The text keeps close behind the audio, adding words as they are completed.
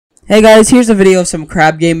Hey guys, here's a video of some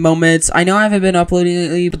crab game moments. I know I haven't been uploading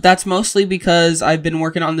lately, but that's mostly because I've been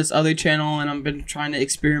working on this other channel and I've been trying to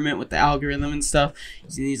experiment with the algorithm and stuff,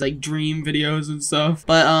 using these like dream videos and stuff.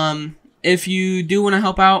 But if you do want to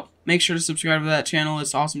help out, make sure to subscribe to that channel.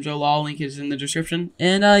 It's Awesome Joe Law. Link is in the description.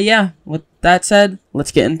 And yeah, with that said,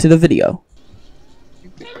 let's get into the video.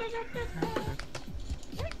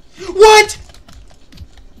 What?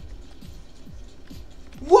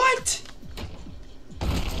 What?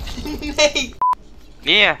 Nate.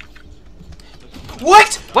 Yeah.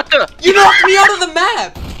 What? What the? You knocked me out of the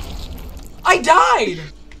map. I died.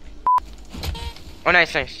 Oh,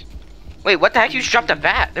 nice, nice. Wait, what the heck? You just dropped a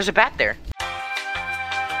bat. There's a bat there.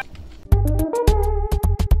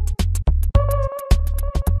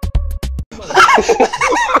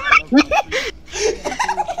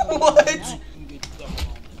 What?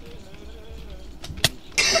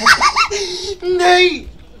 Nate!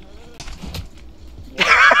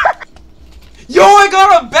 Yo, I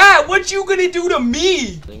got a bat! What you gonna do to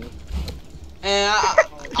me? And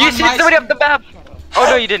You hit somebody up the map! Oh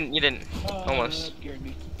no, you didn't, you didn't. Almost.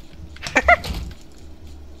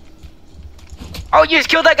 Oh, you just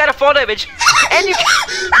killed that guy to fall damage! And you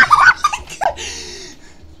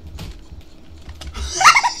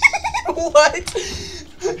What?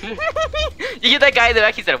 You hit that guy in the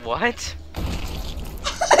back, he said, what?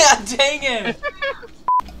 Dang it!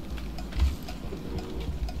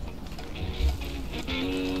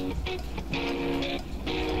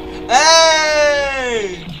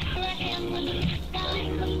 Hey!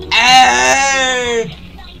 Hey!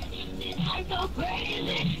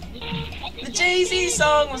 The Jay-Z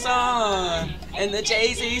song was on, and the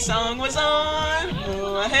Jay-Z song was on.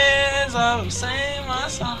 Put my hands up and sing my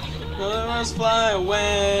song. Let's fly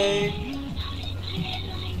away.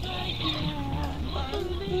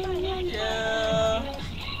 Yeah.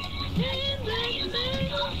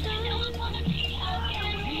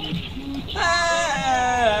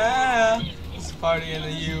 Ah, it's a party in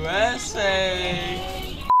the USA.